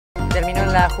terminó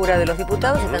la jura de los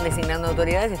diputados, se están designando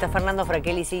autoridades. Está Fernando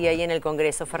Fraquelli, sigue ahí en el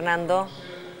Congreso. Fernando.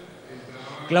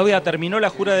 Claudia, terminó la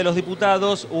jura de los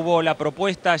diputados, hubo la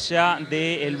propuesta ya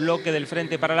del bloque del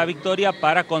Frente para la Victoria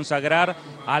para consagrar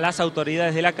a las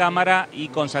autoridades de la Cámara y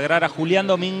consagrar a Julián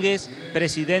Domínguez,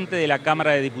 presidente de la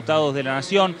Cámara de Diputados de la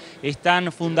Nación.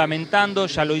 Están fundamentando,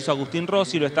 ya lo hizo Agustín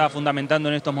Rossi, lo estaba fundamentando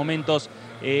en estos momentos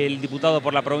el diputado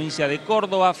por la provincia de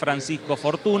Córdoba, Francisco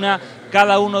Fortuna.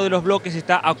 Cada uno de los bloques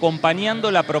está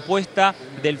acompañando la propuesta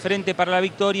del Frente para la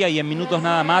Victoria y en minutos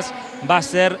nada más va a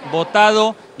ser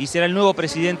votado y será el nuevo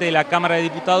presidente de la Cámara de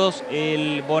Diputados,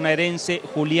 el bonaerense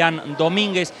Julián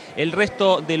Domínguez. El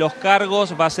resto de los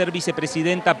cargos va a ser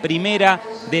vicepresidenta primera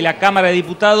de la Cámara de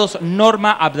Diputados,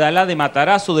 Norma Abdalá de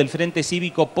Matarazzo, del Frente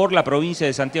Cívico por la provincia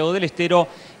de Santiago del Estero,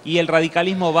 y el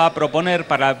radicalismo va a proponer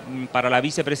para la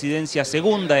vicepresidencia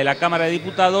segunda de la Cámara de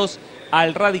Diputados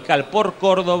al radical por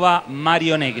Córdoba,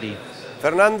 Mario Negri.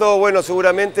 Fernando, bueno,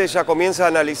 seguramente ya comienza a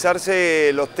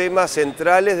analizarse los temas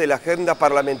centrales de la agenda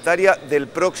parlamentaria del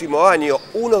próximo año.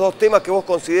 Uno o dos temas que vos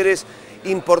consideres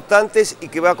importantes y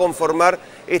que va a conformar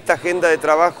esta agenda de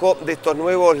trabajo de estos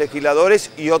nuevos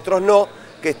legisladores y otros no,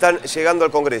 que están llegando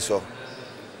al Congreso.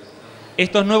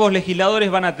 Estos nuevos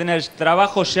legisladores van a tener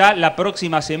trabajo ya la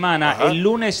próxima semana. Ajá. El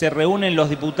lunes se reúnen los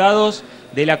diputados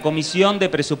de la Comisión de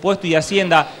Presupuesto y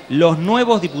Hacienda. Los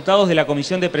nuevos diputados de la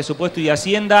Comisión de Presupuesto y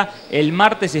Hacienda el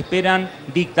martes esperan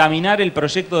dictaminar el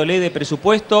proyecto de ley de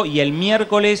presupuesto y el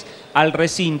miércoles al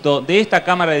recinto de esta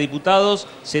Cámara de Diputados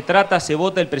se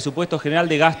vota el presupuesto general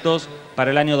de gastos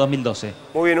para el año 2012.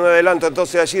 Muy bien, un adelanto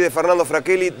entonces allí de Fernando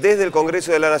Fraquelli desde el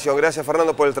Congreso de la Nación. Gracias,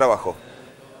 Fernando, por el trabajo.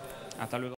 Hasta luego.